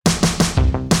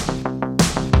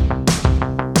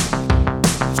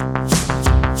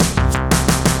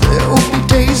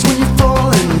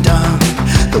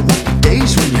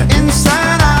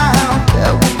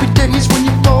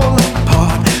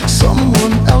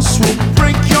else will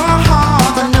break your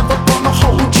heart. I'm never gonna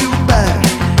hold you back.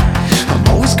 I'm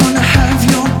always gonna have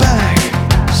your back.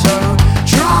 So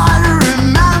try to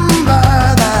remember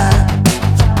that.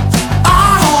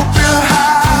 I hope you're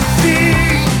happy.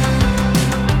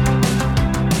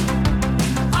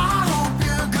 I hope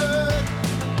you're good.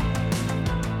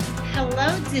 Hello,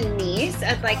 Denise.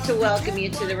 I'd like to welcome you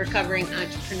to the Recovering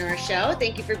Entrepreneur Show.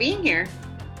 Thank you for being here.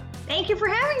 Thank you for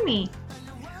having me.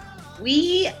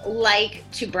 We like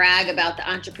to brag about the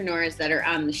entrepreneurs that are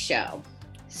on the show.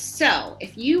 So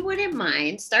if you wouldn't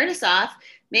mind, start us off,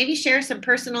 maybe share some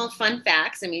personal fun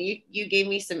facts. I mean, you gave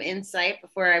me some insight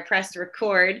before I pressed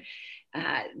record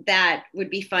that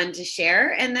would be fun to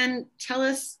share. And then tell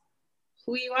us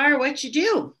who you are, what you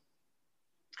do.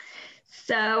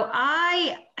 So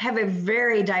I have a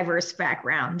very diverse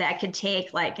background that could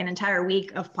take like an entire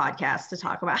week of podcasts to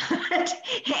talk about.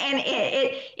 And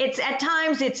it's at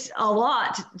times it's a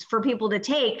lot for people to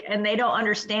take, and they don't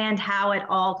understand how it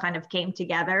all kind of came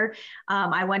together.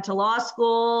 I went to law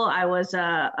school. I was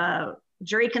a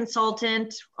jury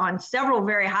consultant on several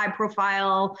very high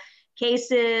profile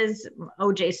cases,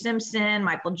 O.J. Simpson,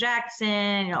 Michael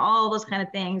Jackson, all those kind of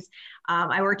things.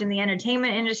 I worked in the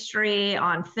entertainment industry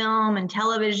on film and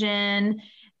television.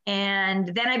 And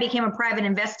then I became a private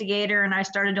investigator, and I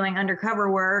started doing undercover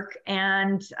work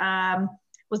and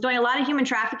was doing a lot of human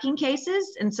trafficking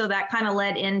cases. And so that kind of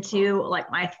led into like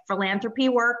my philanthropy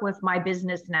work with my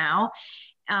business now.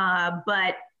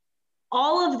 But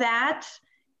all of that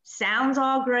sounds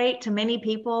all great to many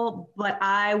people, but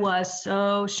I was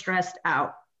so stressed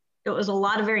out. It was a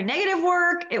lot of very negative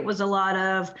work. It was a lot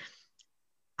of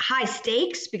high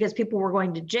stakes because people were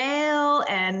going to jail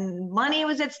and money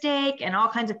was at stake and all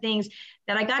kinds of things,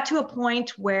 that I got to a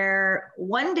point where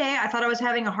one day I thought I was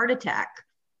having a heart attack.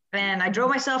 And I drove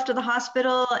myself to the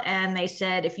hospital, and they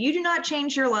said, if you do not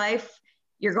change your life,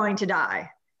 you're going to die.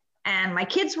 And my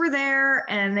kids were there,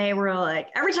 and they were like,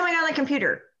 every time I got on the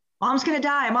computer, mom's going to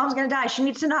die. Mom's going to die. She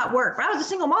needs to not work. But I was a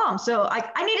single mom, so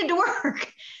I needed to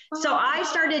work. So I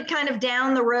started kind of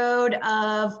down the road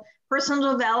of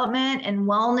personal development and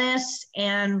wellness,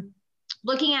 and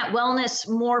looking at wellness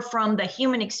more from the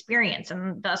human experience.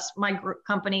 And thus my group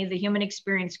company, the Human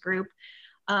Experience Group,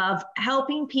 of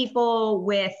helping people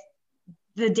with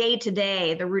the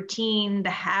day-to-day, the routine, the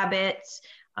habits,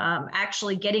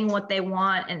 actually getting what they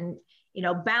want. And,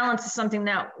 balance is something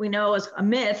that we know is a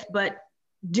myth, but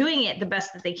doing it the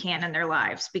best that they can in their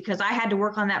lives, because I had to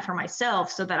work on that for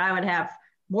myself so that I would have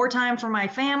more time for my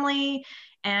family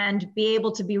and be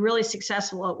able to be really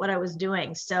successful at what I was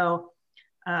doing. So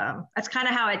that's kind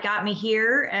of how it got me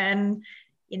here. And,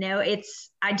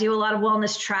 I do a lot of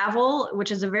wellness travel,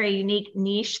 which is a very unique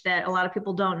niche that a lot of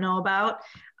people don't know about,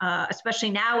 especially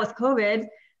now with COVID.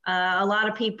 A lot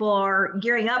of people are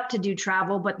gearing up to do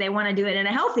travel, but they want to do it in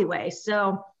a healthy way.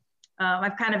 So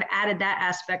I've kind of added that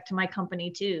aspect to my company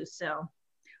too. So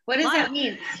what does that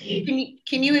mean?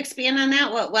 Can you expand on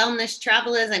that? What wellness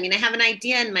travel is? I mean, I have an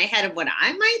idea in my head of what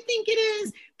I might think it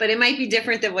is, but it might be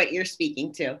different than what you're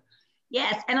speaking to.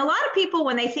 Yes. And a lot of people,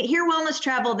 when they hear wellness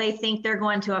travel, they think they're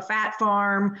going to a fat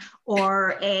farm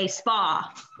or a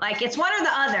spa. Like it's one or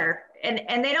the other.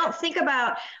 And they don't think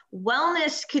about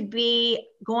wellness could be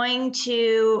going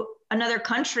to another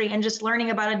country and just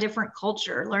learning about a different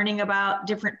culture, learning about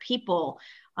different people,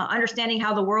 understanding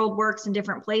how the world works in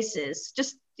different places,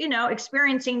 just,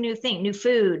 experiencing new things, new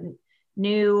food,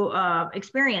 new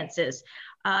experiences.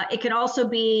 It can also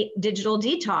be digital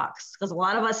detox, because a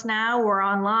lot of us now we're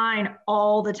online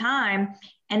all the time.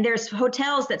 And there's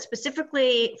hotels that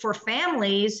specifically for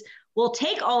families will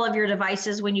take all of your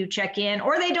devices when you check in,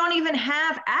 or they don't even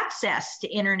have access to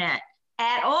internet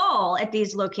at all at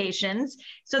these locations,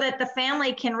 so that the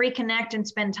family can reconnect and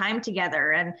spend time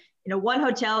together. And one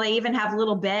hotel, they even have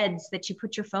little beds that you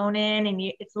put your phone in, and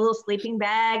it's a little sleeping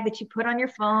bag that you put on your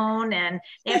phone, and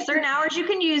they have certain hours you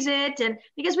can use it. And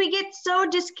because we get so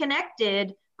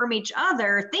disconnected from each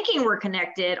other, thinking we're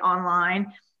connected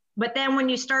online, but then when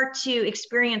you start to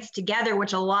experience together,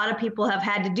 which a lot of people have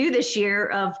had to do this year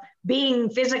of being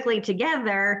physically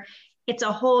together, it's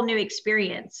a whole new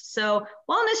experience. So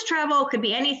wellness travel could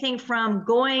be anything from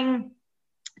going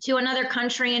to another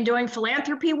country and doing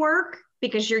philanthropy work,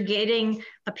 because you're getting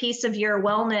a piece of your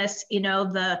wellness.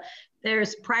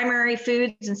 There's primary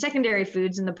foods and secondary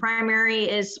foods, and the primary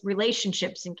is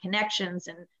relationships and connections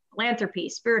and philanthropy,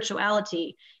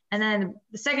 spirituality. And then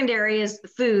the secondary is the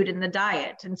food and the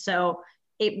diet. And so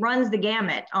it runs the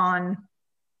gamut on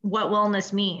what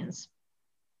wellness means.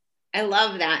 I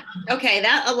love that. Okay,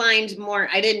 that aligned more.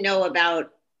 I didn't know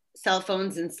about cell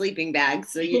phones and sleeping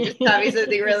bags, so you just taught me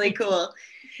something really cool.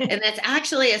 And that's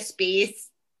actually a space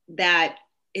that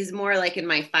is more like in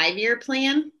my 5-year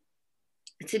plan,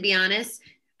 to be honest.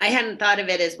 I hadn't thought of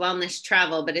it as wellness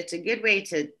travel, but it's a good way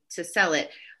to sell it.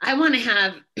 I want to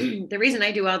have, the reason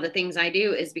I do all the things I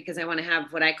do is because I want to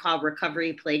have what I call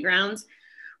recovery playgrounds,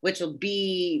 which will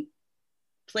be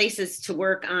places to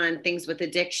work on things with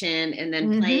addiction and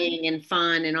then playing and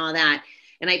fun and all that.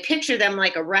 And I picture them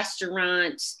like a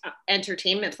restaurant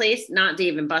entertainment place, not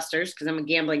Dave and Buster's, because I'm a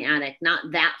gambling addict,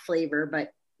 not that flavor,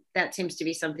 but that seems to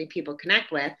be something people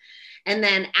connect with. And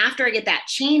then after I get that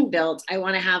chain built, I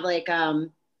want to have like a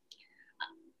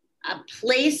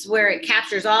place where it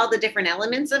captures all the different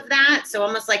elements of that. So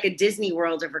almost like a Disney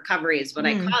World of recovery is what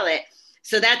I call it.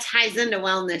 So that ties into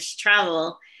wellness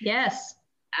travel. Yes.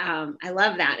 I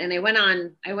love that. And I went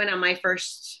on my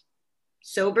first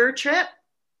sober trip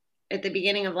at the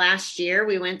beginning of last year.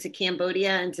 We went to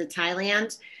Cambodia and to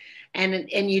Thailand,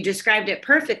 and you described it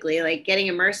perfectly, like getting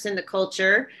immersed in the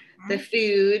culture, the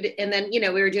food. And then,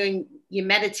 you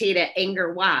meditate at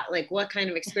Angkor Wat. Like, what kind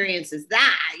of experience is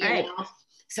that? You know?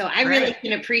 So I really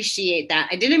can appreciate that.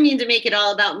 I didn't mean to make it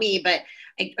all about me, but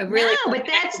I really, no, but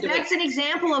that's an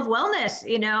example of wellness.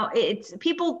 It's,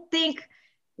 people think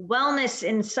wellness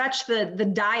in such the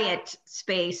diet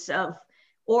space of,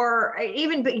 or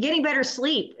even getting better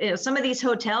sleep. Some of these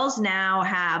hotels now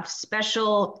have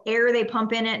special air they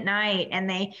pump in at night, and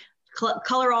they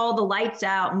color all the lights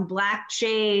out and black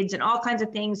shades and all kinds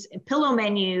of things, and pillow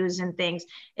menus and things.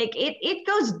 It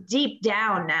goes deep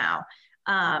down now.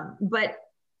 But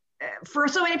for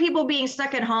so many people being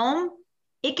stuck at home,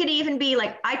 it could even be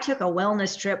like, I took a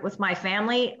wellness trip with my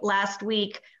family last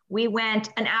week. We went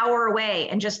an hour away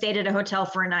and just stayed at a hotel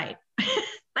for a night.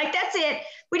 Like, that's it.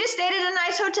 We just stayed at a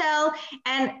nice hotel,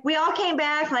 and we all came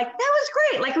back like, that was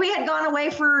great. Like, we had gone away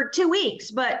for 2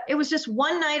 weeks, but it was just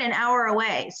one night, an hour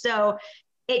away. So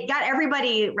it got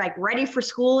everybody like ready for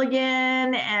school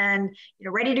again, and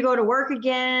ready to go to work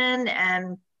again.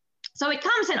 And so it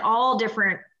comes in all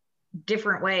different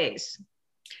ways.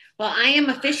 Well, I am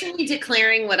officially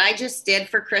declaring what I just did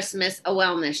for Christmas a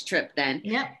wellness trip then.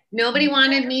 Yep. Nobody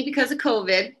wanted me because of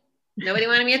COVID. Nobody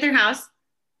wanted me at their house.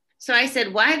 So I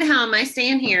said, why the hell am I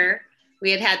staying here?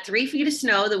 We had 3 feet of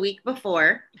snow the week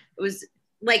before. It was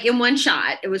like in one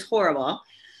shot. It was horrible.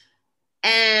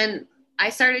 And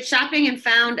I started shopping and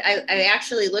found, I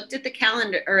actually looked at the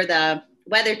calendar or the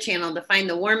Weather Channel to find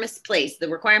the warmest place. The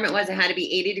requirement was it had to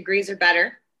be 80 degrees or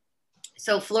better.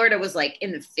 So Florida was like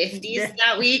in the 50s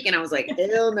that week. And I was like,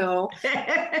 hell no.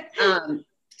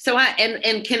 So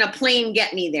and can a plane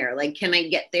get me there? Like, can I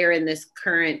get there in this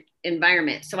current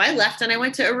environment? So I left and I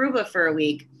went to Aruba for a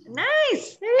week.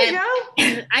 Nice. There you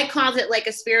go. I called it like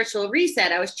a spiritual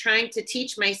reset. I was trying to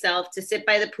teach myself to sit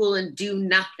by the pool and do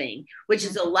nothing, which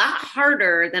is a lot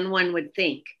harder than one would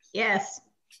think. Yes.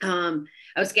 I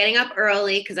was getting up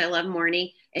early because I love morning,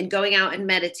 and going out and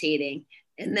meditating.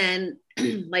 And then,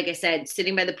 like I said,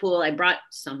 sitting by the pool, I brought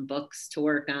some books to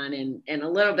work on and a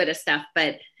little bit of stuff,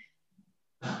 but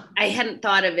I hadn't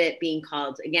thought of it being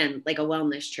called, again, like a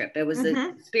wellness trip. It was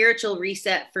a spiritual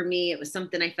reset for me. It was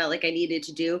something I felt like I needed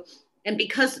to do. And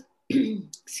because,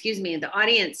 excuse me, the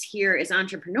audience here is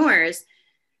entrepreneurs,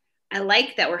 I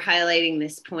like that we're highlighting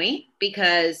this point,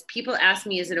 because people ask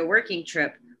me, is it a working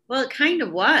trip? Well, it kind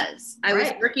of was. I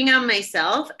was working on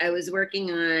myself. I was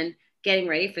working on getting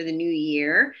ready for the new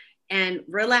year, and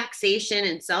relaxation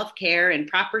and self-care and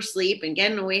proper sleep and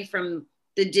getting away from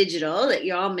the digital that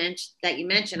you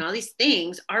mentioned, all these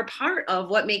things are part of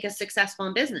what make us successful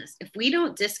in business. If we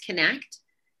don't disconnect,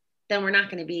 then we're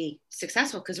not going to be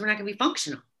successful, because we're not going to be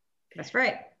functional. That's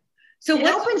right. So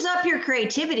it opens up your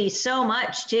creativity so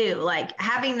much too. Like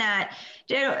having that,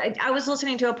 I was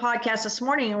listening to a podcast this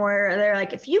morning where they're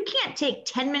like, if you can't take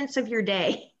 10 minutes of your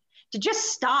day to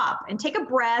just stop and take a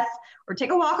breath or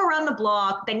take a walk around the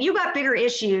block, then you got bigger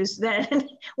issues than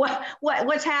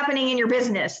what's happening in your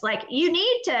business. Like, you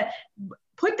need to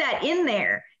put that in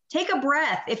there. Take a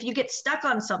breath. If you get stuck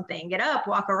on something, get up,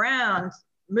 walk around,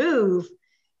 move,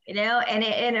 and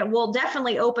it will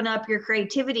definitely open up your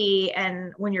creativity.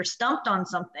 And when you're stumped on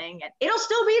something, it'll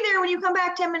still be there when you come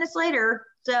back 10 minutes later.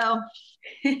 So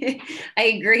I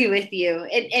agree with you.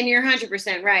 And you're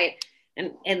 100% right.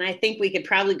 And I think we could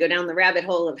probably go down the rabbit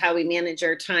hole of how we manage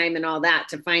our time and all that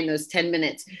to find those 10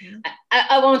 minutes.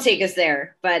 I won't take us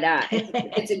there, but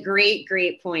it's a great,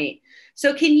 great point.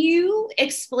 So can you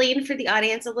explain for the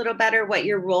audience a little better what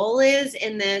your role is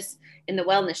in the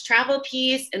wellness travel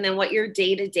piece, and then what your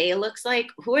day-to-day looks like?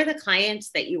 Who are the clients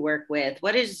that you work with?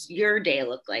 What does your day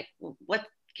look like? What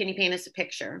can you paint us a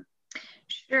picture?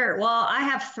 Sure. Well, I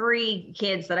have 3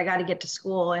 kids that I got to get to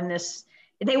school in this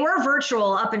They were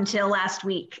virtual up until last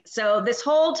week. So this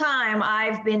whole time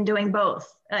I've been doing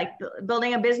both, like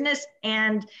building a business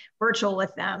and virtual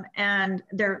with them. And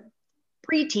they're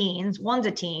preteens, one's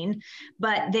a teen,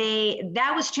 but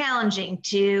that was challenging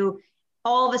to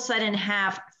all of a sudden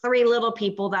have three little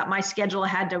people that my schedule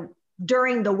had to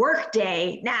during the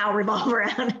workday now revolve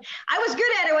around. I was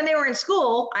good at it when they were in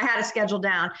school. I had a schedule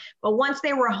down, but once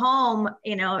they were home,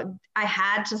 I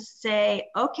had to say,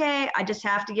 okay, I just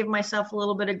have to give myself a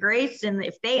little bit of grace. And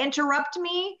if they interrupt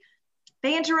me,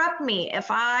 they interrupt me. If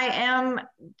I am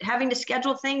having to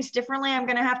schedule things differently, I'm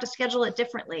going to have to schedule it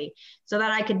differently so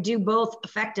that I could do both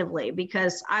effectively,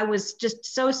 because I was just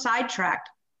so sidetracked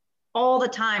all the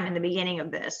time in the beginning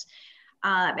of this.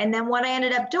 And then what I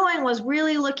ended up doing was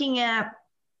really looking at,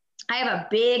 I have a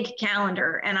big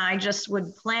calendar and I just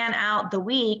would plan out the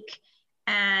week.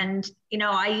 And,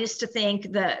 I used to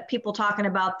think that people talking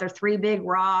about their 3 big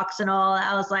rocks and all,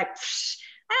 I was like,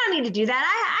 I don't need to do that.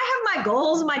 I have my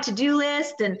goals, my to-do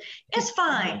list, and it's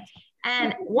fine.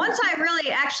 And once I really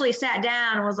actually sat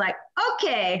down and was like,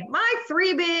 okay, my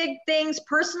 3 big things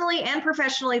personally and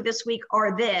professionally this week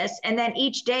are this, and then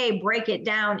each day break it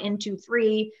down into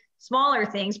 3 smaller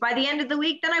things. By the end of the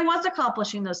week, then I was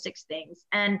accomplishing those 6 things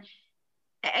and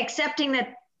accepting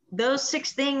that those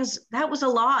 6 things, that was a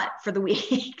lot for the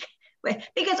week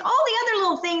because all the other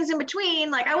little things in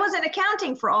between, like I wasn't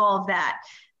accounting for all of that,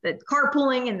 the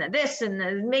carpooling and the this and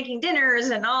the making dinners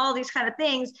and all these kind of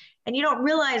things. And you don't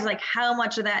realize like how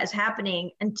much of that is happening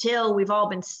until we've all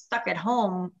been stuck at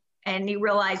home. And you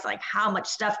realize like how much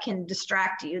stuff can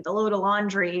distract you, the load of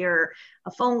laundry or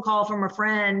a phone call from a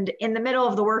friend in the middle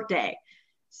of the workday.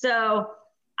 So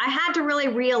I had to really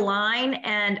realign.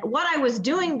 And what I was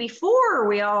doing before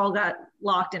we all got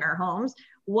locked in our homes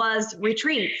was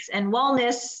retreats and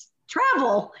wellness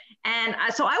travel. And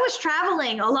so I was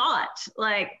traveling a lot,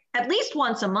 like at least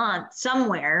once a month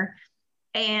somewhere.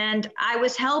 And I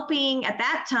was helping, at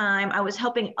that time, I was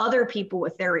helping other people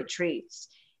with their retreats.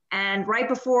 And right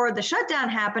before the shutdown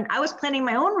happened, I was planning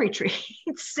my own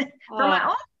retreats for my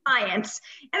own clients.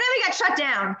 And then we got shut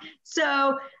down.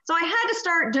 So I had to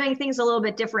start doing things a little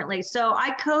bit differently. So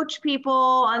I coach people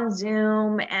on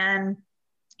Zoom, and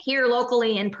here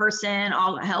locally in person,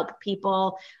 I'll help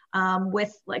people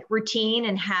with like routine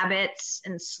and habits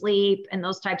and sleep and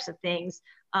those types of things.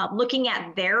 Looking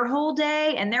at their whole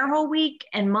day and their whole week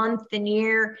and month and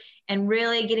year, and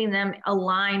really getting them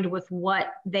aligned with what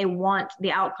they want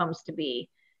the outcomes to be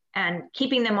and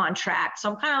keeping them on track. So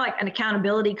I'm kind of like an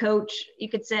accountability coach, you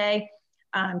could say,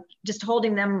 just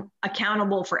holding them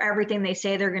accountable for everything they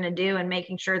say they're going to do and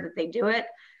making sure that they do it,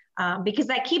 because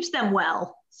that keeps them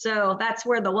well. So that's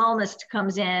where the wellness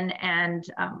comes in. And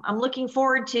I'm looking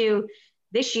forward to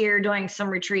this year doing some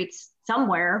retreats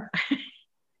somewhere.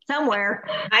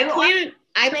 I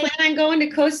plan on going to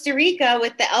Costa Rica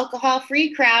with the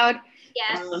alcohol-free crowd.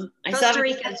 Yes, Costa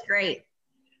Rica is great.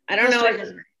 I don't know.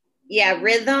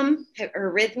 Rhythm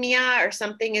or Rhythmia or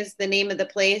something is the name of the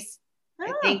place. Oh.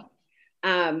 I think.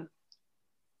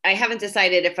 I haven't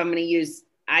decided if I'm going to use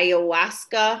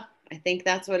ayahuasca. I think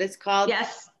that's what it's called.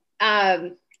 Yes.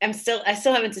 I still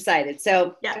haven't decided.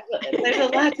 So yeah. There's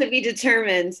a lot to be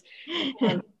determined.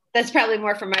 That's probably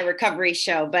more for my recovery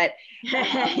show, but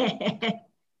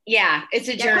yeah, it's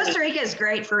a journey. Costa Rica is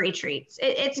great for retreats.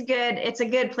 It's good. It's a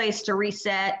good place to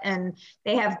reset, and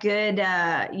they have good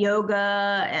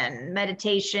yoga and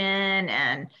meditation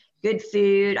and good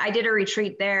food. I did a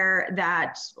retreat there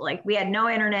that like we had no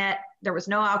internet, there was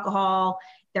no alcohol,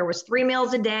 there was 3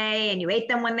 meals a day, and you ate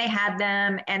them when they had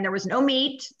them, and there was no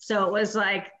meat. So it was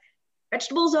like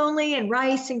vegetables only and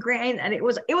rice and grain. And it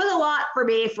was a lot for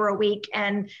me for a week.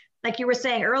 And like you were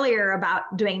saying earlier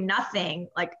about doing nothing,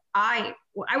 like I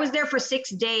was there for 6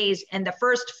 days, and the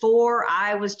first 4,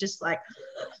 I was just like,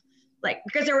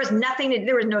 because there was nothing,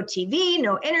 there was no TV,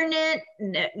 no internet,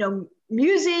 no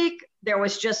music. There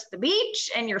was just the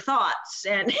beach and your thoughts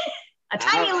and a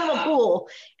tiny little pool.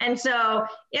 And so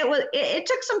it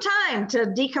took some time to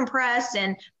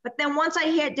decompress. But then once I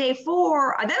hit day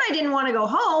 4, then I didn't want to go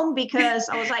home, because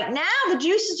I was like, now the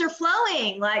juices are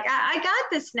flowing. Like I got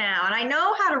this now, and I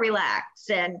know how to relax,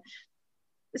 and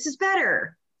this is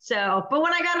better. So, but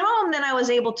when I got home, then I was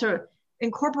able to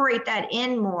incorporate that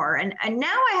in more. And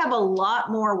now I have a lot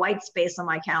more white space on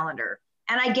my calendar,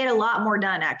 and I get a lot more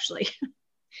done actually.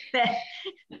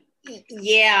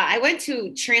 Yeah, I went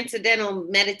to transcendental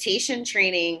meditation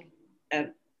training,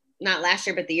 not last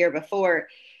year, but the year before.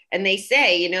 And they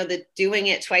say, that doing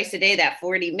it twice a day, that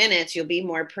 40 minutes, you'll be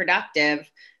more productive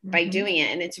by doing it.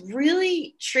 And it's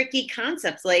really tricky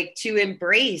concepts like to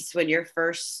embrace when you're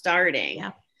first starting.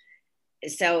 Yeah.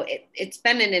 so it's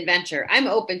been an adventure. I'm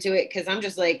open to it because I'm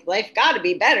just like, life got to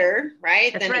be better,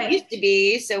 right? That's Than right. it used to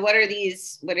be. So what are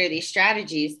these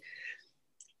strategies?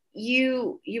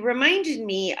 You reminded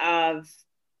me of,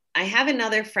 I have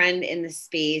another friend in the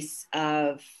space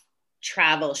of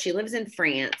travel. She lives in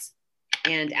France.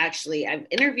 And actually, I've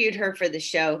interviewed her for the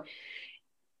show.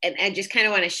 And I just kind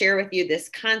of want to share with you this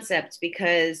concept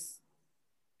because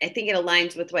I think it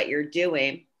aligns with what you're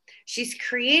doing. She's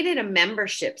created a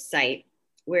membership site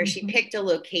where she picked a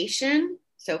location.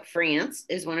 So France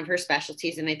is one of her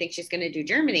specialties, and I think she's going to do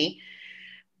Germany.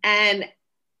 And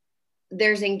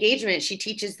there's engagement. She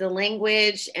teaches the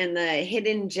language and the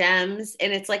hidden gems,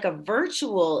 and it's like a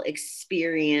virtual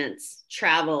experience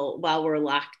travel while we're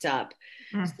locked up.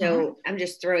 So I'm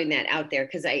just throwing that out there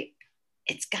because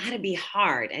it's got to be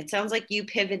hard. It sounds like you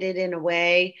pivoted in a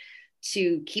way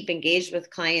to keep engaged with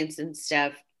clients and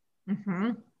stuff.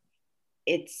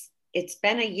 It's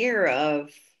been a year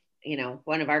of,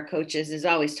 one of our coaches is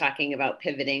always talking about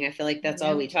pivoting. I feel like that's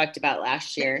all we talked about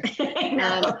last year.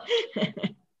 But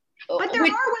there are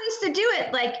ways to do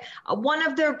it. Like one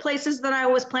of the places that I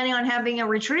was planning on having a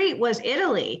retreat was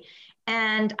Italy.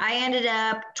 And I ended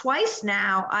up twice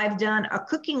now. I've done a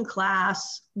cooking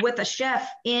class with a chef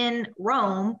in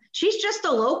Rome. She's just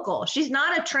a local. She's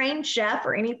not a trained chef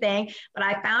or anything, but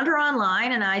I found her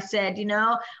online and I said,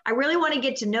 I really want to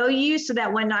get to know you so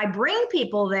that when I bring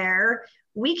people there,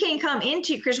 we can come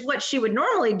into, because what she would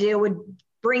normally do would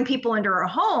bring people into her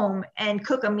home and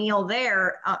cook a meal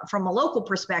there from a local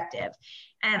perspective.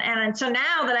 And so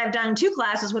now that I've done 2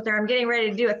 classes with her, I'm getting ready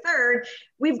to do a third.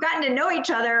 We've gotten to know each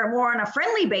other more on a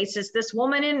friendly basis, this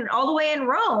woman all the way in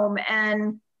Rome.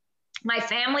 And my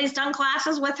family's done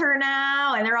classes with her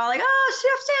now. And they're all like, oh,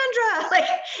 Chef Sandra. Like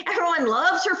everyone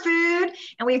loves her food.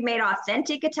 And we've made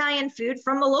authentic Italian food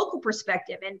from a local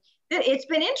perspective. And it's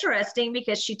been interesting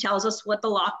because she tells us what the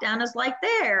lockdown is like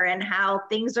there and how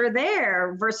things are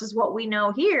there versus what we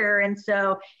know here. And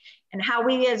how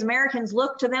we as Americans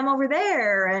look to them over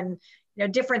there and,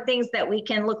 different things that we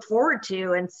can look forward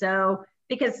to. And so,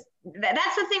 because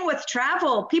that's the thing with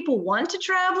travel, people want to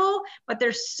travel, but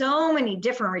there's so many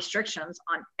different restrictions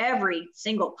on every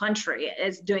single country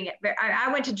is doing it. I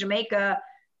went to Jamaica,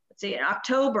 in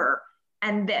October,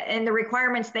 and the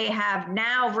requirements they have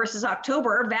now versus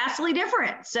October are vastly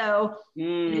different. So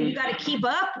you got to keep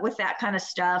up with that kind of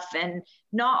stuff. And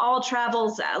not all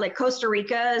travels, like Costa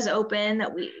Rica is open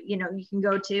that you can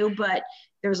go to, but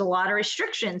there's a lot of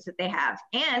restrictions that they have,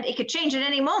 and it could change at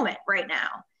any moment right now.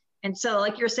 And so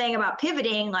like you're saying about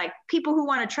pivoting, like people who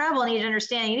want to travel need to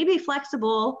understand you need to be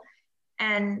flexible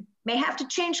and may have to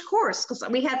change course. Because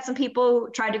we had some people who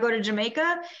tried to go to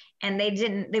Jamaica and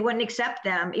they wouldn't accept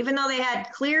them. Even though they had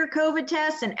clear COVID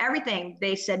tests and everything,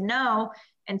 they said no.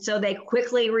 And so they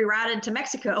quickly rerouted to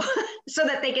Mexico so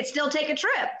that they could still take a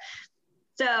trip.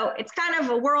 So it's kind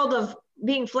of a world of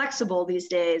being flexible these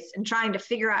days and trying to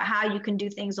figure out how you can do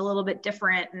things a little bit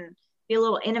different and be a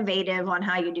little innovative on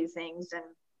how you do things. And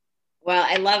well,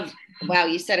 wow,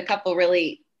 you said a couple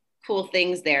really cool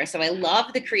things there. So I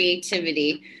love the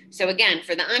creativity. So again,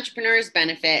 for the entrepreneur's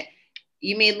benefit,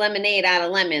 you made lemonade out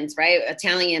of lemons, right?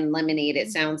 Italian lemonade,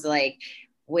 it sounds like,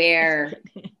 where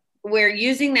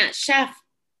using that chef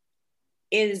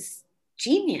is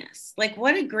genius. Like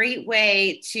what a great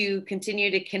way to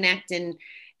continue to connect and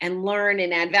learn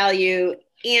and add value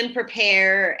and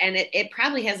prepare. And it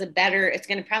probably has it's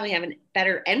going to probably have a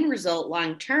better end result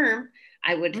long-term.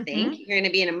 I would think you're going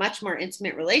to be in a much more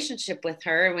intimate relationship with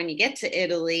her. And when you get to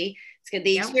Italy,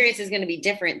 the experience is going to be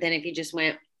different than if you just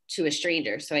went to a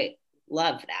stranger. So I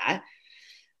love that.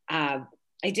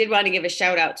 I did want to give a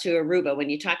shout out to Aruba.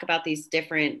 When you talk about these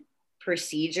different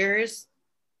procedures,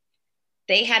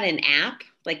 they had an app,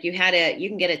 like you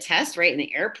can get a test right in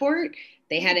the airport.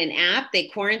 They had an app, they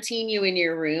quarantine you in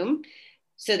your room.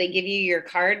 So they give you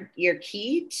your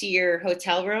key to your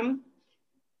hotel room.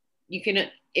 You can,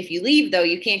 if you leave though,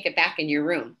 you can't get back in your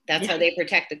room. That's how they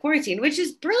protect the quarantine, which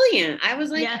is brilliant. I was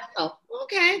like, oh,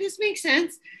 okay, this makes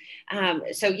sense.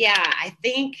 So yeah, I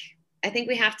think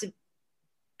we have to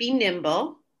be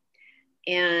nimble,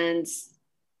 and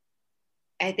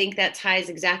I think that ties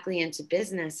exactly into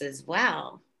business as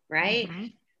well, right?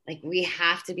 Like we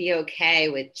have to be okay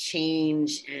with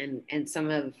change and some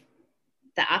of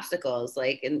the obstacles,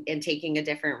 like and taking a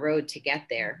different road to get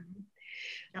there.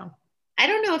 I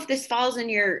don't know if this falls in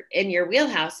your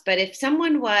wheelhouse, but if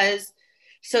someone was,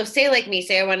 so say like me,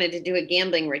 say I wanted to do a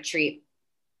gambling retreat.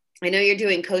 I know you're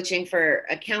doing coaching for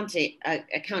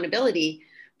accountability,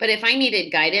 but if I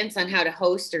needed guidance on how to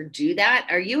host or do that,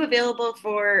 are you available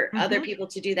for other people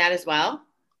to do that as well?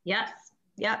 Yes.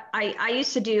 Yeah, I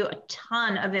used to do a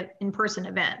ton of in-person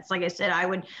events. Like I said, I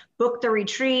would book the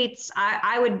retreats.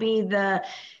 I would be the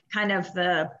kind of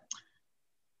the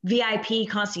VIP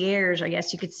concierge, I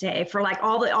guess you could say, for like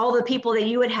all the people that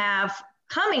you would have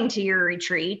coming to your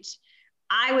retreat.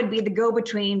 I would be the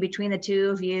go-between between the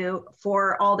two of you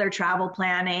for all their travel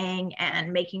planning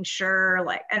and making sure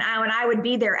like, and I would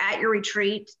be there at your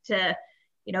retreat to,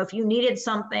 if you needed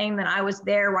something, then I was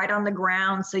there right on the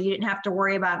ground. So you didn't have to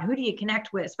worry about who do you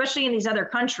connect with, especially in these other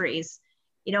countries.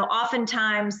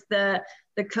 Oftentimes the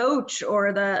coach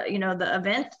or the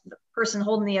event the person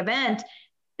holding the event,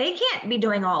 they can't be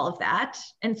doing all of that.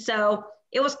 And so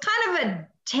it was kind of a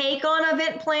take on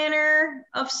event planner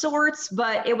of sorts,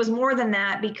 but it was more than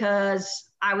that because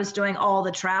I was doing all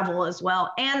the travel as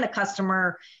well and the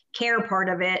customer care part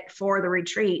of it for the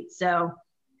retreat. So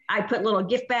I put little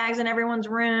gift bags in everyone's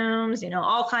rooms,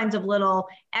 all kinds of little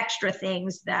extra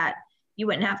things that you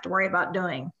wouldn't have to worry about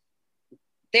doing.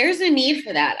 There's a need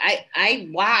for that. I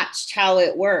watched how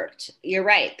it worked. You're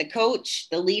right. The coach,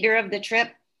 the leader of the trip,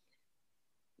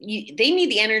 they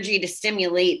need the energy to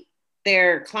stimulate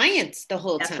their clients the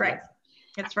whole time. That's right.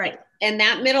 That's right. And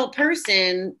that middle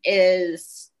person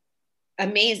is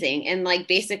amazing and like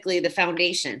basically the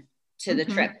foundation to the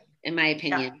trip, in my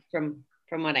opinion, from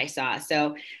what I saw.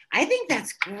 So I think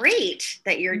that's great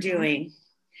that you're doing.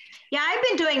 Yeah, I've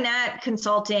been doing that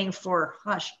consulting for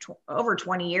over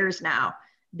 20 years now,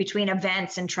 between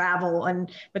events and travel.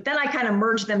 But then I kind of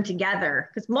merge them together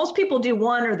because most people do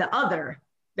one or the other.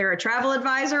 They're a travel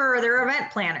advisor or they're an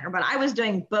event planner, but I was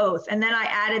doing both. And then I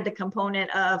added the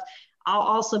component of I'll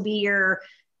also be your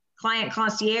client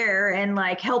concierge and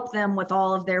like help them with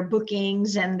all of their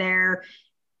bookings and their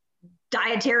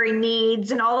dietary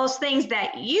needs and all those things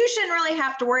that you shouldn't really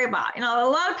have to worry about. A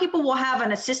lot of people will have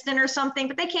an assistant or something,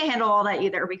 but they can't handle all that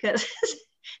either because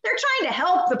they're trying to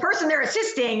help the person they're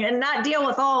assisting and not deal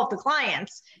with all of the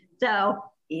clients. So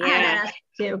yeah, I had that aspect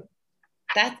too.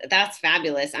 That's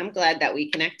fabulous. I'm glad that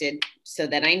we connected so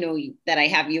that I know that I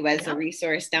have you as a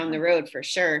resource down the road for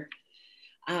sure.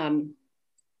 I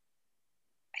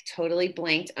totally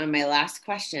blanked on my last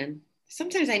question.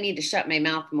 Sometimes I need to shut my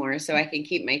mouth more so I can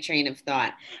keep my train of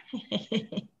thought.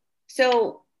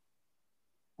 So,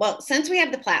 well, since we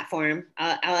have the platform,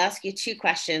 I'll ask you 2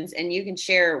 questions and you can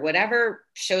share whatever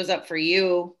shows up for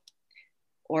you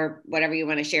or whatever you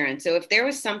want to share. And so if there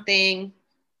was something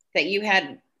that you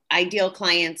had ideal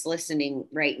clients listening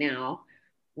right now,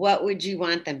 what would you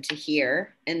want them to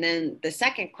hear? And then the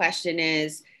second question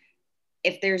is,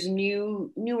 if there's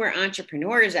newer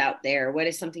entrepreneurs out there, what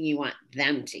is something you want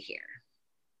them to hear?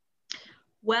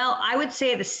 Well, I would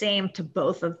say the same to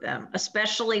both of them,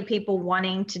 especially people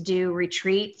wanting to do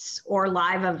retreats or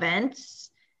live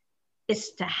events,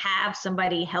 is to have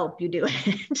somebody help you do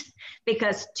it.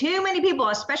 Because too many people,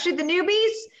 especially the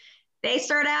newbies, they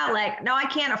start out like, no, I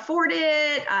can't afford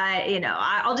it.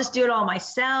 I'll just do it all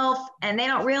myself. And they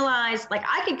don't realize like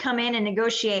I could come in and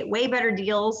negotiate way better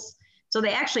deals. So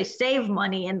they actually save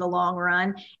money in the long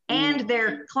run and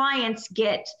their clients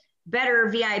get better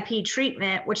VIP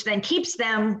treatment, which then keeps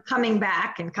them coming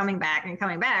back and coming back and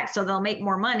coming back. So they'll make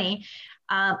more money.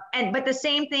 But the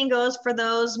same thing goes for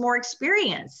those more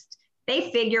experienced.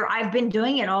 They figure I've been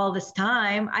doing it all this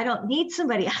time. I don't need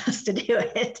somebody else to do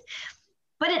it.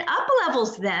 But it up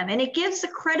levels them and it gives the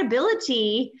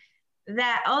credibility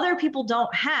that other people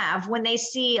don't have when they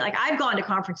see, like I've gone to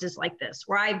conferences like this,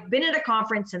 where I've been at a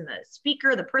conference and the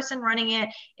speaker, the person running it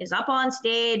is up on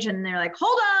stage and they're like,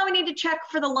 hold on, we need to check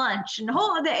for the lunch and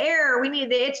hold on the air.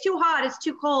 It's too hot, it's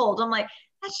too cold. I'm like,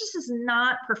 that's just is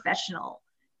not professional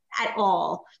at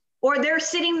all. Or they're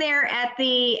sitting there at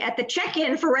the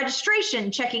check-in for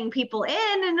registration, checking people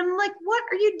in. And I'm like, what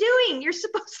are you doing? You're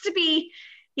supposed to be,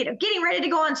 getting ready to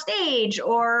go on stage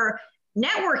or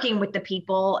networking with the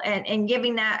people and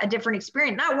giving that a different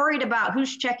experience, not worried about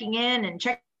who's checking in and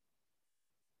checking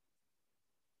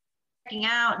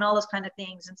out and all those kind of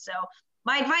things. And so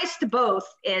my advice to both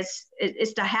is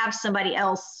to have somebody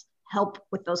else help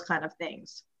with those kind of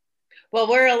things. Well,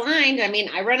 we're aligned. I mean,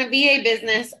 I run a VA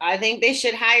business. I think they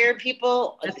should hire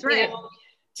people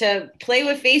to play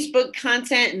with Facebook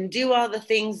content and do all the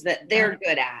things that they're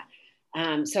good at.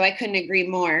 So I couldn't agree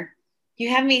more. You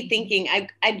have me thinking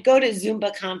I'd go to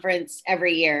Zumba conference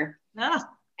every year.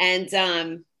 And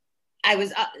I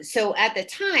was, so at the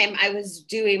time I was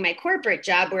doing my corporate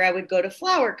job where I would go to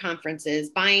flower conferences,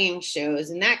 buying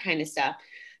shows and that kind of stuff.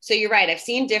 So you're right. I've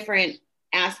seen different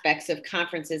aspects of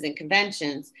conferences and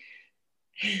conventions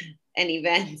and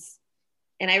events.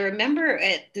 And I remember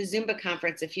at the Zumba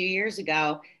conference a few years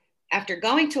ago, after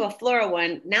going to a floral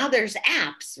one, now there's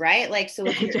apps, right? Like, so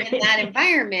if you're in that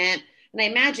environment, And I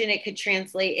imagine it could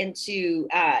translate into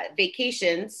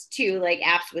vacations too, like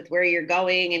apps with where you're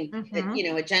going and, you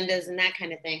know, agendas and that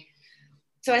kind of thing.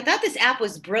 So I thought this app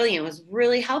was brilliant. It was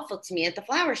really helpful to me at the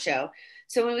flower show.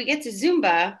 So when we get to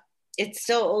Zumba, it's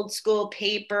still old school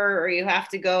paper, or you have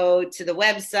to go to the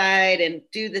website and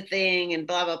do the thing and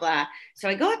blah, blah, blah. So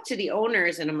I go up to the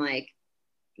owners and I'm like,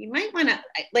 you might want to,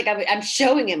 like, I'm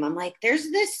showing him, I'm like, there's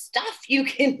this stuff you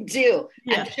can do.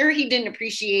 Yeah. I'm sure he didn't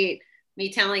appreciate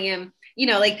me telling him, you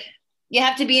know, like you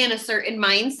have to be in a certain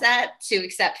mindset to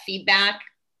accept feedback.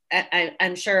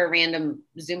 I'm sure a random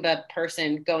Zumba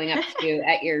person going up to you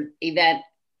at your event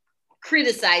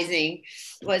criticizing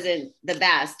wasn't the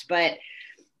best, but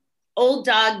old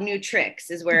dog, new tricks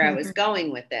is where I was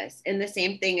going with this. And the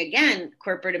same thing again,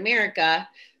 corporate America.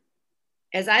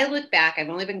 As I look back, I've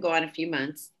only been gone a few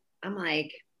months. I'm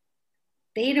like,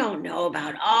 they don't know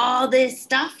about all this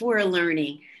stuff we're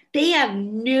learning. They have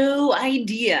no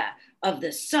idea of the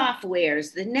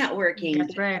softwares, the networking,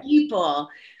 the people,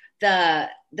 the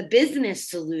business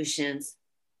solutions.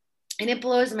 And it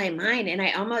blows my mind. And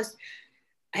I almost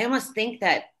think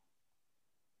that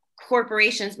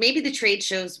corporations, maybe the trade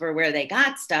shows were where they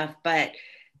got stuff, but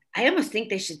I almost think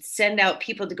they should send out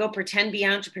people to go pretend be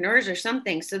entrepreneurs or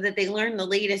something so that they learn the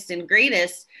latest and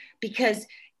greatest. Because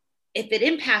if it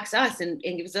impacts us and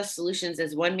gives us solutions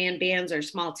as one-man bands or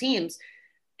small teams,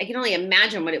 I can only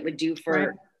imagine what it would do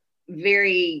for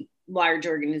very large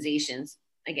organizations.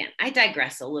 Again, I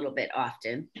digress a little bit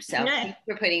often. So thanks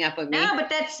for putting up with me. No,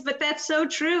 but that's so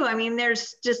true. I mean,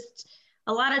 there's just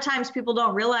a lot of times people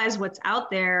don't realize what's out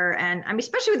there. And I mean,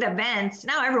 especially with events,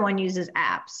 now everyone uses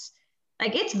apps.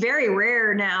 Like it's very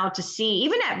rare now to see,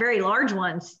 even at very large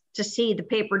ones, to see the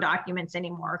paper documents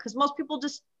anymore, because most people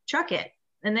just chuck it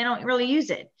and they don't really use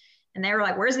it. And they were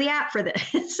like, where's the app for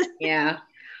this? Yeah.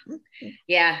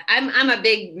 Yeah. I'm a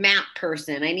big map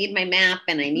person. I need my map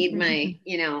and I need my,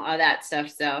 you know, all that stuff.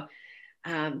 So,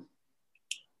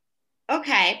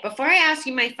 okay. Before I ask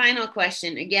you my final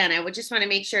question, again, I would just want to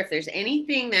make sure if there's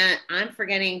anything that I'm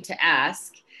forgetting to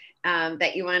ask,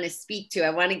 that you want to speak to,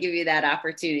 I want to give you that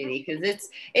opportunity, because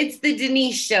it's the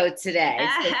Denise show today.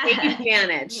 So take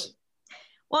advantage.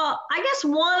 Well, I guess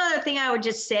one other thing I would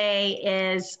just say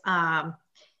is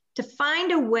to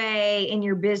find a way in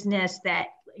your business that,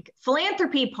 like,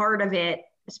 philanthropy part of it,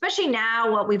 especially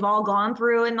now what we've all gone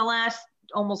through in the last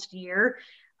almost year,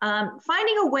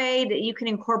 finding a way that you can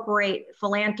incorporate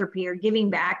philanthropy or giving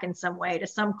back in some way to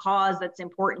some cause that's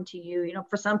important to you. You know,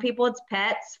 for some people it's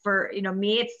pets. For, you know,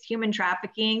 me, it's human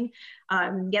trafficking.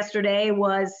 Yesterday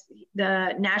was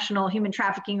the National Human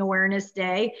Trafficking Awareness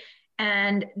Day.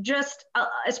 And just,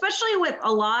 especially with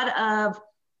a lot of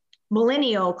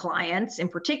millennial clients in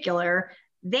particular,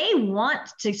 they want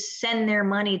to send their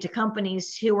money to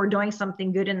companies who are doing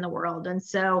something good in the world. And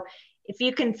so if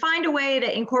you can find a way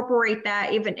to incorporate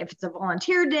that, even if it's a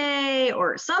volunteer day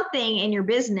or something in your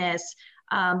business,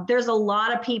 there's a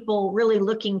lot of people really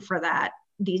looking for that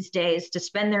these days, to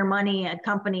spend their money at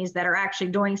companies that are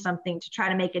actually doing something to try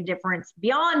to make a difference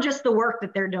beyond just the work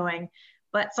that they're doing,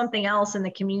 but something else in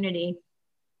the community.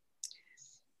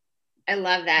 I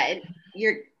love that.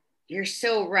 You're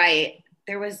so right.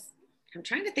 I'm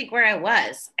trying to think where I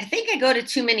was. I think I go to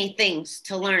too many things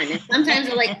to learn, and sometimes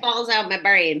it like falls out my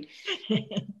brain.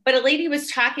 But a lady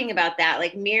was talking about that,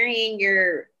 like marrying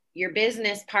your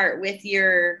business part with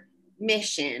your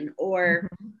mission. Or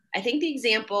I think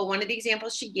one of the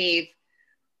examples she gave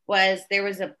was there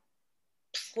was a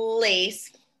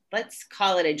place, let's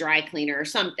call it a dry cleaner or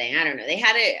something. I don't know. They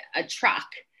had a truck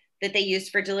that they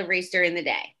used for deliveries during the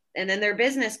day. And then their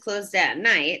business closed at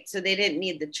night, so they didn't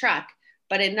need the truck.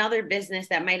 But another business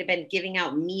that might have been giving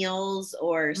out meals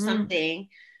or something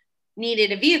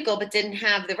needed a vehicle but didn't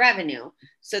have the revenue.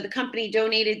 So the company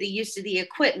donated the use of the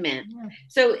equipment. Yeah.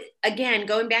 So again,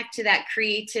 going back to that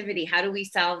creativity, how do we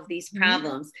solve these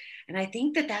problems? And I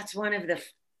think that that's one of the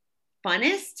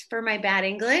funnest, for my bad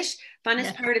English,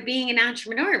 funnest part of being an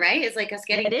entrepreneur, right? Is like us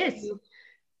getting to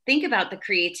think about the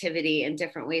creativity and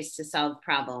different ways to solve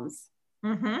problems.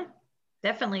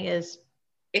 Definitely is.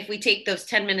 If we take those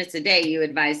 10 minutes a day you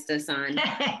advised us on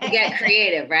to get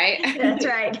creative, right? That's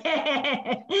right.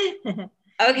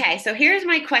 Okay, so here's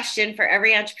my question for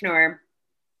every entrepreneur,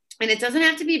 and it doesn't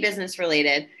have to be business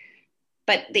related,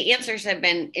 but the answers have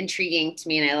been intriguing to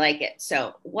me and I like it.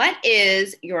 So what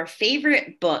is your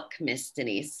favorite book, Miss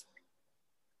Denise?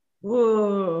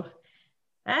 Ooh,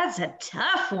 that's a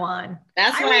tough one.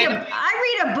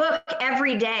 I read a book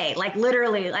every day, like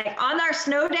literally, like on our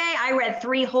snow day, I read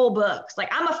 3 whole books. Like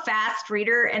I'm a fast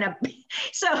reader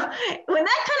so when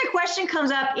that kind of question comes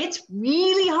up, it's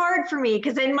really hard for me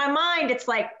because in my mind, it's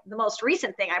like the most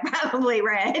recent thing I probably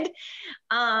read.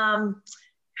 Gosh,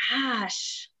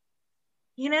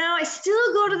 I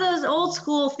still go to those old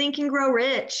school Think and Grow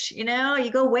Rich.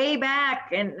 You go way back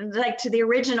and like to the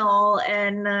original,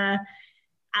 and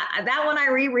that one I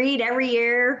reread every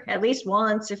year, at least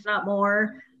once, if not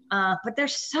more. But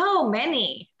there's so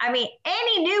many. I mean,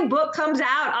 any new book comes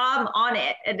out, I'm on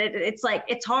it. And it's like,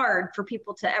 it's hard for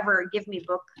people to ever give me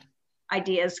book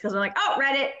ideas because I'm like, oh,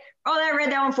 read it. Oh, I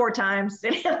read that one 4 times.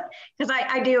 Because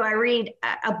I read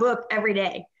a book every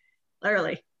day,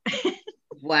 literally.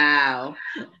 Wow.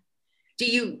 Do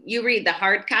you read the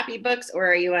hard copy books or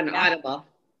are you on Audible?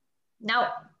 No.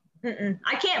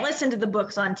 I can't listen to the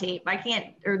books on tape. I can't,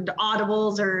 or the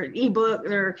audibles or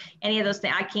ebooks or any of those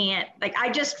things. I can't. Like, I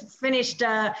just finished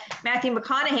Matthew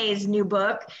McConaughey's new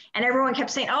book, and everyone kept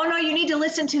saying, oh no, you need to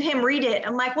listen to him read it.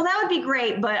 I'm like, well, that would be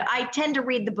great, but I tend to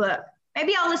read the book.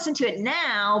 Maybe I'll listen to it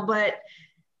now, but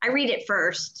I read it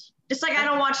first. Just like I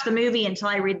don't watch the movie until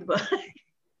I read the book.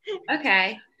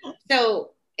 Okay.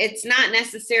 So it's not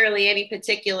necessarily any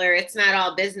particular, it's not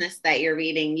all business that you're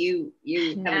reading. You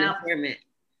have an impairment.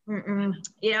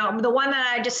 The one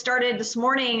that I just started this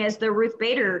morning is the Ruth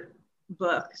Bader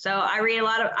book. So I read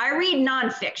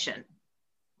nonfiction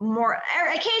more.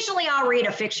 Occasionally I'll read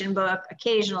a fiction book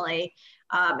occasionally.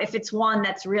 If it's one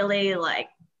that's really like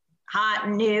hot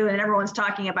and new and everyone's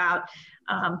talking about.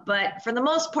 But for the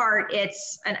most part,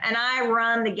 and I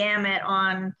run the gamut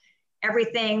on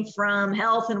everything from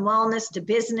health and wellness to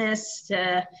business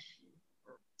to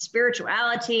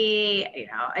spirituality.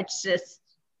 It's just,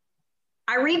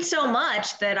 I read so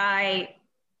much that I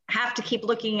have to keep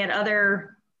looking at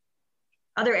other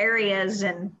areas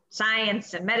and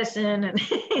science and medicine and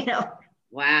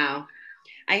Wow.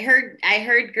 I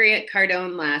heard Grant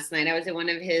Cardone last night. I was at one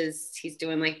of he's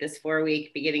doing like this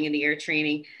 4-week beginning of the year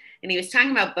training, and he was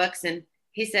talking about books, and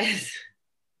he says,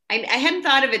 I hadn't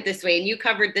thought of it this way, and you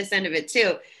covered this end of it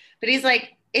too, but he's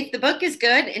like, if the book is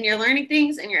good and you're learning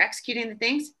things and you're executing the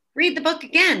things, read the book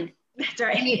again. That's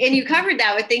right. And you covered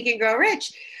that with Think and Grow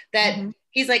Rich, that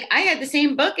he's like, I had the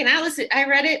same book and I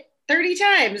read it 30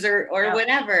 times or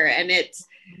whatever. And it's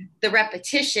the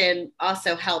repetition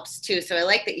also helps too. So I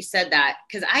like that you said that,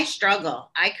 because I struggle.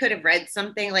 I could have read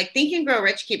something like Think and Grow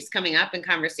Rich keeps coming up in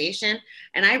conversation,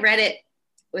 and I read it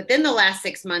within the last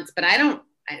 6 months, but I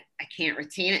can't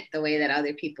retain it the way that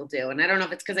other people do. And I don't know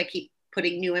if it's because I keep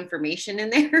putting new information in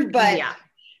there, but yeah.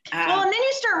 Well, and then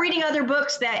you start reading other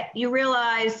books that you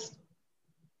realize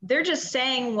they're just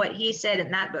saying what he said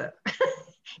in that book.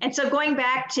 And so going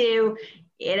back to,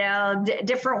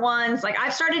 different ones, like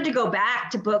I've started to go back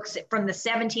to books from the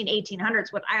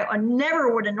 1800s, what I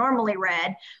never would have normally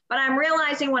read, but I'm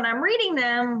realizing when I'm reading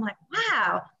them, I'm like,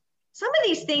 wow, some of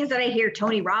these things that I hear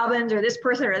Tony Robbins or this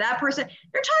person or that person,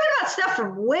 they're talking about stuff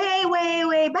from way, way,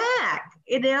 way back.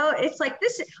 It's like,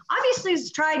 this obviously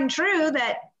is tried and true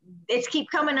that it's keep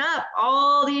coming up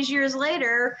all these years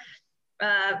later.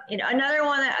 Another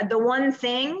one, The One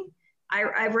Thing,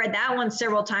 I've read that one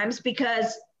several times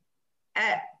because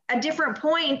at a different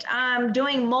point, I'm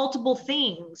doing multiple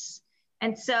things.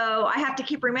 And so I have to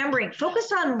keep remembering,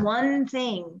 focus on one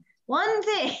thing,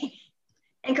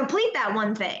 and complete that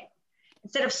one thing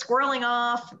instead of squirreling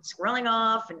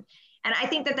off. And I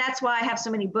think that that's why I have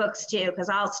so many books too, because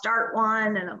I'll start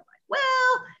one and I'm like,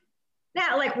 well,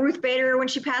 now like Ruth Bader, when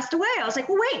she passed away, I was like,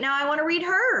 well, wait, now I want to read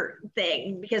her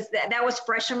thing because that was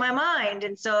fresh in my mind.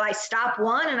 And so I stop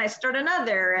one and I start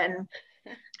another. And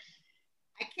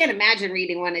I can't imagine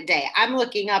reading one a day. I'm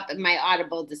looking up in my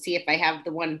Audible to see if I have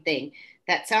The One Thing.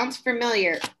 That sounds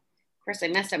familiar. Of course, I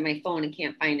messed up my phone and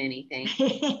can't find anything.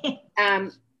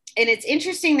 And it's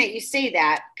interesting that you say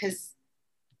that, because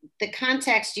the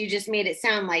context you just made it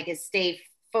sound like is stay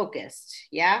focused.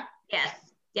 Yeah? Yes.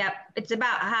 Yep. It's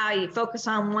about how you focus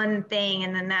on one thing,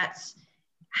 and then that's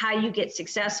how you get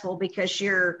successful, because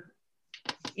you're,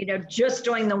 just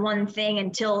doing the one thing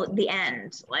until the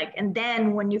end. And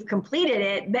then when you've completed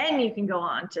it, then you can go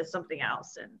on to something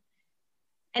else.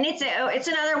 And it's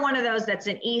another one of those that's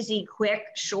an easy, quick,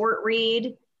 short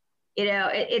read.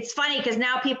 It's funny because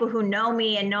now people who know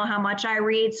me and know how much I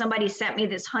read, somebody sent me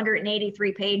this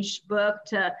 183 page book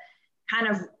to kind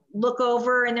of look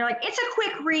over, and they're like, it's a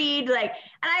quick read. And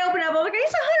I open up, I'm like,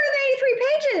 it's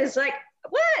 183 pages. Like,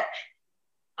 what?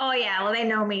 Oh yeah, well, they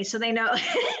know me, so they know.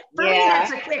 For me,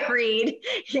 that's a quick read.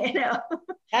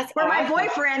 That's for awesome. My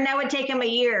boyfriend, that would take him a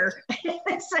year.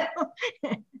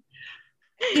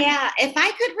 Yeah, if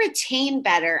I could retain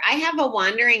better, I have a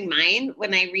wandering mind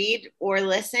when I read or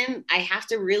listen. I have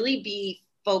to really be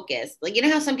focused. Like, you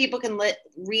know how some people can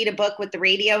read a book with the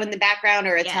radio in the background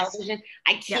or a Yes. television?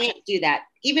 I can't do that.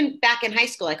 Even back in high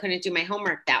school, I couldn't do my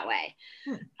homework that way.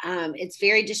 It's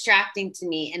very distracting to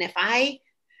me. And if I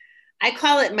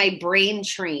call it my brain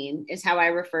train is how I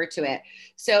refer to it.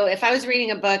 So if I was reading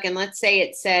a book and let's say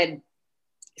it said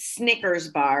Snickers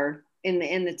bar in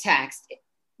the text,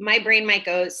 my brain might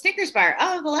go, Snickers bar.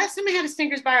 Oh, the last time I had a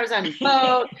Snickers bar, I was on a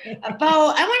boat. I want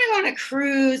to go on a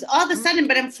cruise all of a sudden,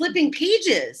 but I'm flipping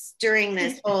pages during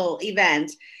this whole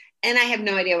event and I have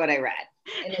no idea what I read.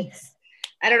 And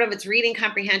I don't know if it's reading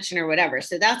comprehension or whatever.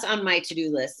 So that's on my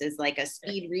to-do list, is like a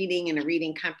speed reading and a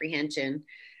reading comprehension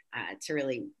to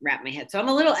really wrap my head. So I'm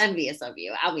a little envious of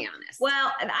you, I'll be honest.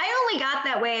 Well, I only got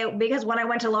that way because when I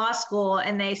went to law school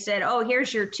and they said, oh,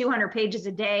 here's your 200 pages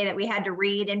a day that we had to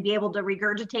read and be able to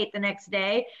regurgitate the next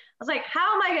day. I was like,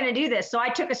 how am I going to do this? So I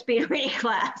took a speed reading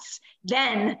class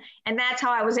then, and that's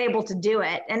how I was able to do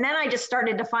it. And then I just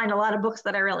started to find a lot of books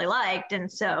that I really liked. And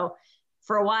so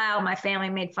for a while, my family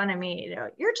made fun of me. You know,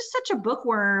 you're just such a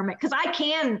bookworm, because I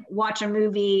can watch a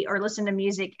movie or listen to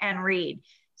music and read.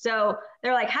 So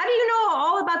they're like, how do you know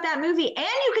all about that movie? And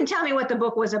you can tell me what the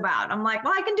book was about. I'm like,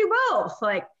 well, I can do both.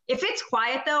 Like, if it's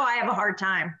quiet though, I have a hard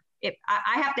time. If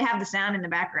I have to have the sound in the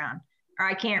background or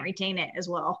I can't retain it as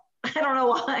well. I don't know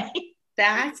why.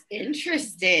 That's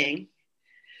interesting.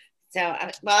 So,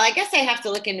 well, I guess I have to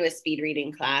look into a speed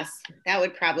reading class. That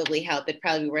would probably help. It'd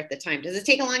probably be worth the time. Does it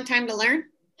take a long time to learn?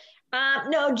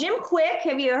 No, Jim Quick.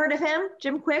 Have you heard of him?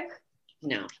 Jim Quick?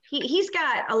 No. He's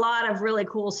got a lot of really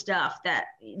cool stuff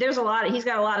he's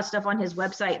got a lot of stuff on his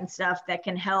website and stuff that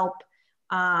can help.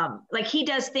 Like, he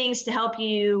does things to help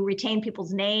you retain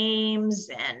people's names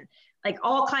and like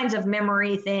all kinds of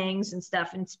memory things and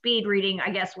stuff. And speed reading,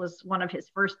 I guess, was one of his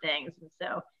first things. And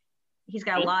so he's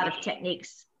got a lot of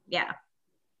techniques. Yeah.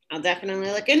 I'll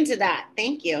definitely look into that.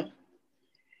 Thank you.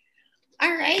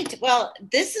 All right. Well,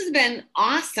 this has been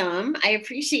awesome. I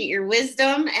appreciate your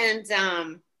wisdom,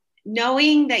 and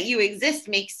knowing that you exist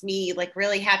makes me like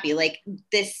really happy. Like,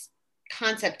 this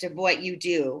concept of what you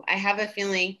do. I have a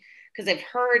feeling, because I've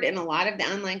heard in a lot of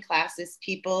the online classes,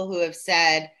 people who have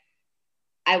said,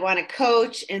 I want to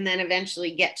coach and then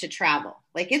eventually get to travel.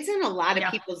 Like, it's in a lot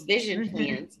of people's vision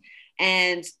plans.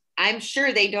 And I'm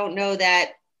sure they don't know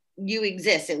that you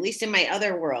exist, at least in my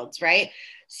other worlds, right?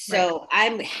 So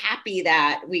I'm happy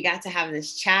that we got to have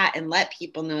this chat and let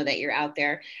people know that you're out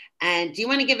there. And do you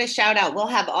want to give a shout out? We'll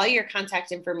have all your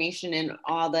contact information and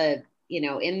all the,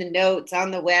 in the notes,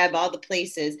 on the web, all the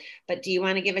places. But do you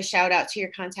want to give a shout out to your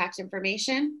contact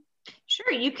information?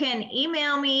 Sure. You can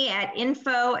email me at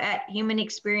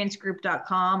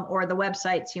info@humanexperiencegroup.com, or the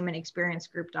website's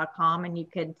humanexperiencegroup.com, and you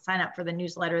could sign up for the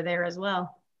newsletter there as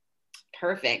well.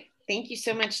 Perfect. Thank you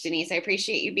so much, Denise. I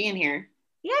appreciate you being here.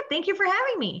 Yeah, thank you for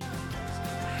having me.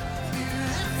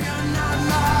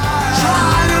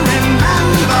 Try to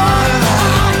remember